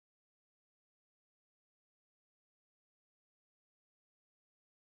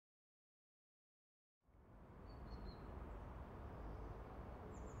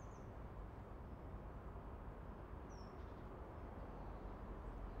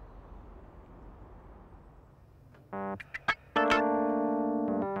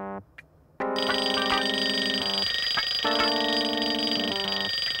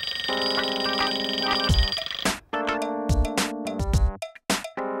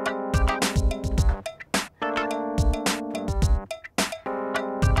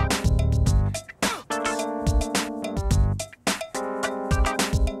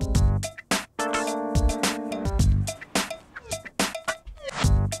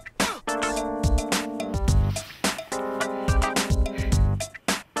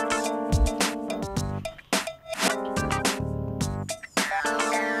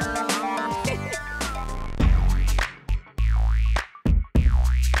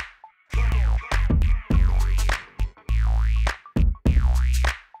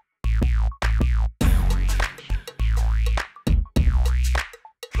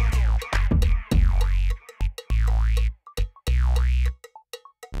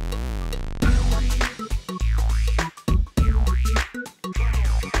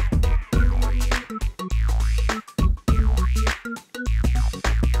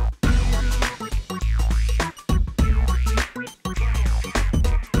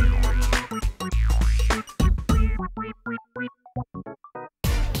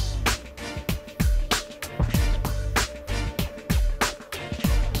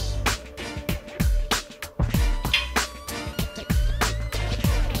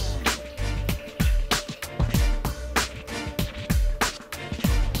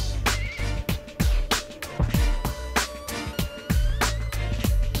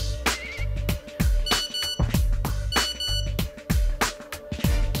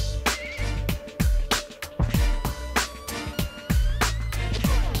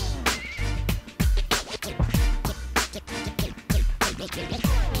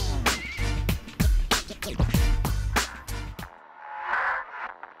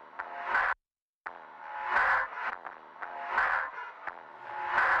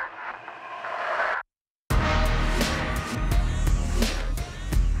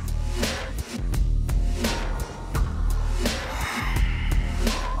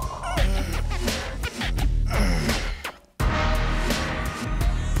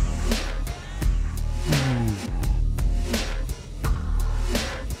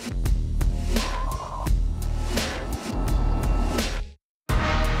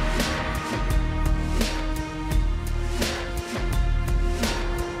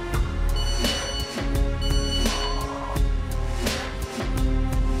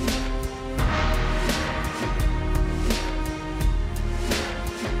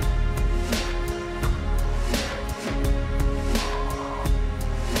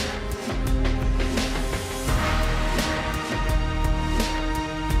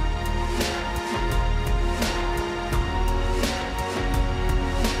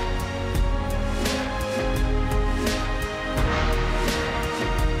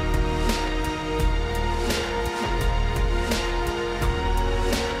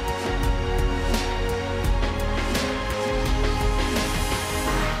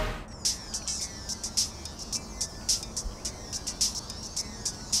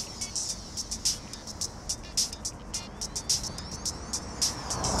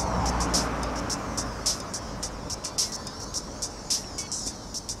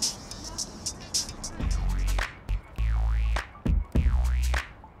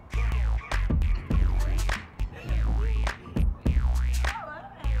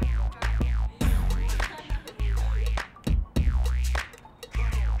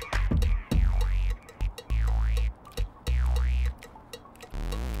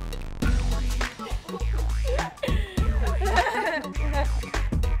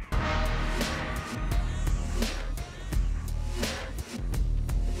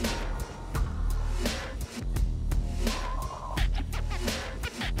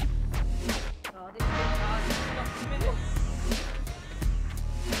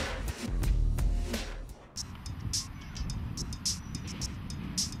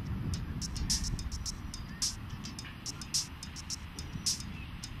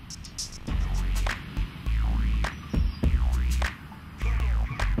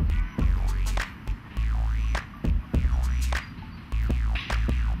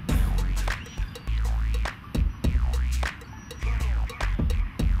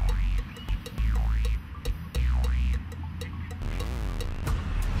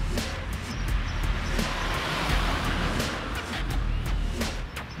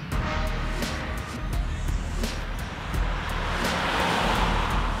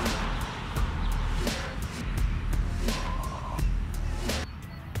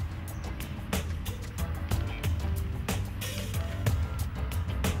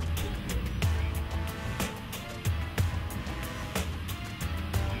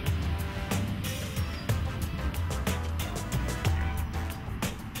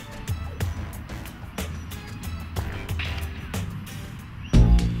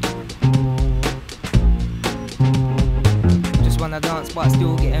dance but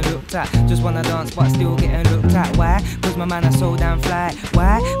still getting looked at. Just wanna dance but still getting looked at. Why? Cause my man are so damn fly.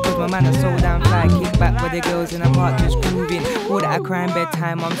 Why? Cause my man are so damn fly. Kick back with the girls in the park just grooving. Call that a crime,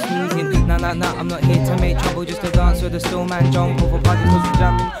 bedtime, I'm snoozing. Nah, I'm not here to make trouble, just to dance with the still man jump over parties. Cause we're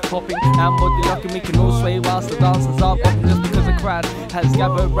jamming, popping and body locking, we can all sway whilst the dancers are popping. Just because the crowd has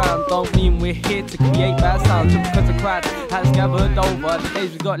gathered round don't mean we're here to create bad sounds. Just because the crowd has gathered over, the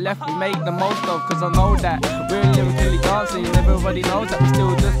days we got left we make the most of. Cause I know that we're lyrically dancing, everybody knows that we're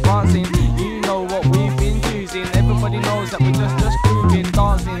still just dancing. You know what we've been choosing, everybody knows that we're just grooving,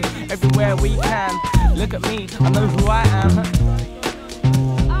 dancing everywhere we can. Look at me, I know who I am.